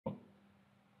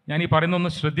ഞാൻ ഈ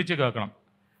പറയുന്നൊന്ന് ശ്രദ്ധിച്ച് കേൾക്കണം.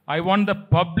 I want the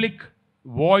public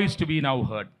voice to B now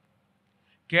heard.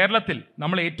 കേരളത്തിൽ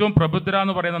നമ്മൾ ഏറ്റവും പ്രബുദ്ധര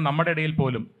എന്ന് പറയുന്ന നമ്മുടെ ഇടയിൽ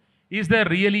പോലും is the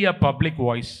really A public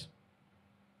voice?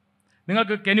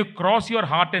 നിങ്ങൾക്ക് can you cross your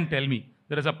heart and tell me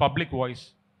there is A public voice?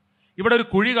 ഇവിടെ ഒരു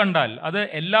കുഴി കണ്ടാൽ അത്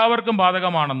എല്ലാവർക്കും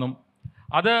ബാധകമാണെന്നും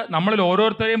അത് നമ്മളിൽ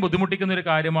ഓരോരുത്തരെയും ബുദ്ധിമുട്ടിക്കുന്ന ഒരു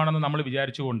കാര്യമാണെന്ന് നമ്മൾ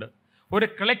വിചാരിച്ചുകൊണ്ട് ഒരു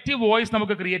കളക്റ്റീവ് വോയിസ്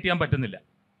നമുക്ക് ക്രിയേറ്റ് ചെയ്യാൻ പറ്റുന്നില്ല.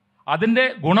 അതിൻ്റെ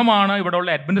ഗുണമാണ്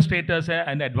ഇവിടെയുള്ള അഡ്മിനിസ്ട്രേറ്റേഴ്സ്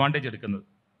അതിൻ്റെ അഡ്വാൻറ്റേജ് എടുക്കുന്നത്.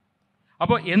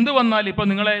 അപ്പോൾ എന്ത് വന്നാൽ, ഇപ്പോൾ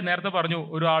നിങ്ങളെ നേരത്തെ പറഞ്ഞു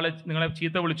ഒരാൾ നിങ്ങളെ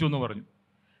ചീത്ത വിളിച്ചു എന്ന് പറഞ്ഞു.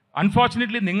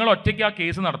 അൺഫോർച്ചുനേറ്റ്ലി നിങ്ങൾ ഒറ്റയ്ക്ക് ആ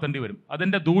കേസ് നടത്തേണ്ടി വരും.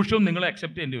 അതിൻ്റെ ദൂഷ്യവും നിങ്ങൾ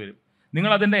അക്സെപ്റ്റ് ചെയ്യേണ്ടി വരും.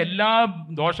 നിങ്ങൾ അതിൻ്റെ എല്ലാ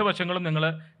ദോഷവശങ്ങളും നിങ്ങൾ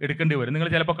എടുക്കേണ്ടി വരും. നിങ്ങൾ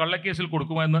ചിലപ്പോൾ കള്ളക്കേസിൽ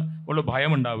കൊടുക്കുമെന്ന് ഉള്ള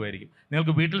ഭയം ഉണ്ടാവുമായിരിക്കും.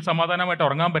 നിങ്ങൾക്ക് വീട്ടിൽ സമാധാനമായിട്ട്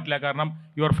ഉറങ്ങാൻ പറ്റില്ല, കാരണം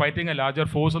you are fighting A larger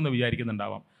force എന്ന്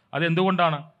വിചാരിക്കുന്നുണ്ടാവാം.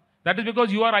 അതെന്തുകൊണ്ടാണ്? That is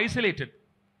because you are isolated.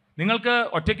 നിങ്ങൾക്ക്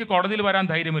ഒറ്റയ്ക്ക് കോടതിയിൽ വരാൻ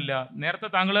ധൈര്യമില്ല. നേരത്തെ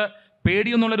താങ്കൾ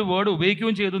പേടി എന്നുള്ളൊരു വേർഡ്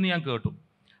ഉപയോഗിക്കുകയും ചെയ്തു എന്ന് ഞാൻ കേട്ടു.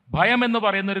 ഭയം എന്ന്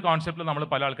പറയുന്ന ഒരു കോൺസെപ്റ്റിൽ നമ്മൾ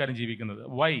പല ആൾക്കാരും ജീവിക്കുന്നത്.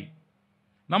 വൈ?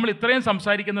 നമ്മൾ ഇത്രയും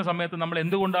സംസാരിക്കുന്ന സമയത്ത് നമ്മൾ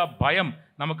എന്തുകൊണ്ട് ആ ഭയം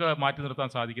നമുക്ക് മാറ്റി നിർത്താൻ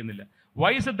സാധിക്കുന്നില്ല?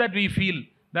 Y is it that we feel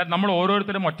that നമ്മൾ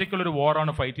ഓരോരുത്തരും ഒറ്റയ്ക്കുള്ളൊരു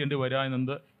വാറാണ് ഫൈറ്റ് ചെയ്യേണ്ടി വരിക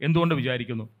എന്നത് എന്തുകൊണ്ട്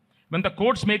വിചാരിക്കുന്നു? When the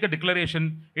courts make A declaration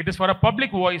it is for A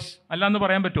public voice അല്ല എന്ന്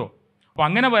പറയാൻ പറ്റുമോ? അപ്പോൾ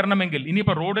അങ്ങനെ വരണമെങ്കിൽ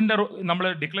ഇനിയിപ്പോൾ റോഡിൻ്റെ നമ്മൾ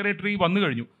ഡിക്ലറേറ്ററി വന്നു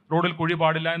കഴിഞ്ഞു, റോഡിൽ കുഴി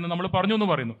പാടില്ല എന്ന് നമ്മൾ പറഞ്ഞു എന്ന്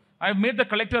പറയുന്നു. I have made the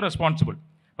collector responsible.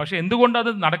 പക്ഷേ എന്തുകൊണ്ട്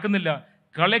അത് നടക്കുന്നില്ല?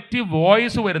 കളക്റ്റീവ്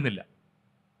വോയിസ് വരുന്നില്ല.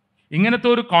 ഇങ്ങനത്തെ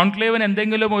ഒരു കോൺക്ലേവിന്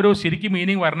എന്തെങ്കിലും ഒരു ശരിക്കും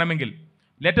മീനിങ് വരണമെങ്കിൽ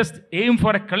let us aim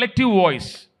for a collective voice.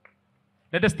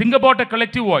 Let us think about a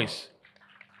collective voice.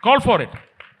 Call for it.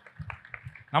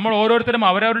 നമ്മൾ ഓരോരുത്തരും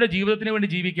അവരവരുടെ ജീവിതത്തിന് വേണ്ടി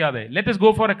ജീവിക്കാതെ let us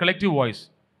go for a collective voice.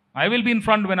 I will be in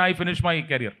front when I finish my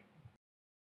career.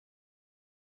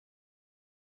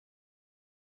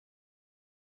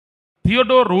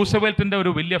 Theodore റൂസ്വെൽറ്റിൻ്റെ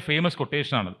ഒരു വലിയ famous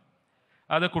കൊട്ടേഷനാണത്.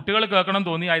 അത് കുട്ടികൾ കേൾക്കണം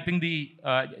തോന്നി. I think the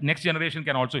next generation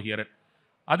can also here it.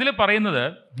 അതിൽ പറയുന്നത്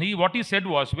what he said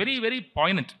was very very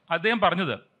poignant. അദ്ദേഹം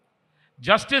പറഞ്ഞത്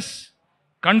justice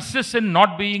consists in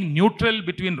not being neutral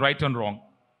between right and wrong.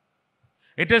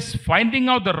 It is finding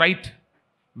out the right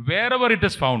wherever it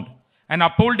is found and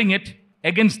upholding it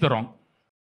against the wrong.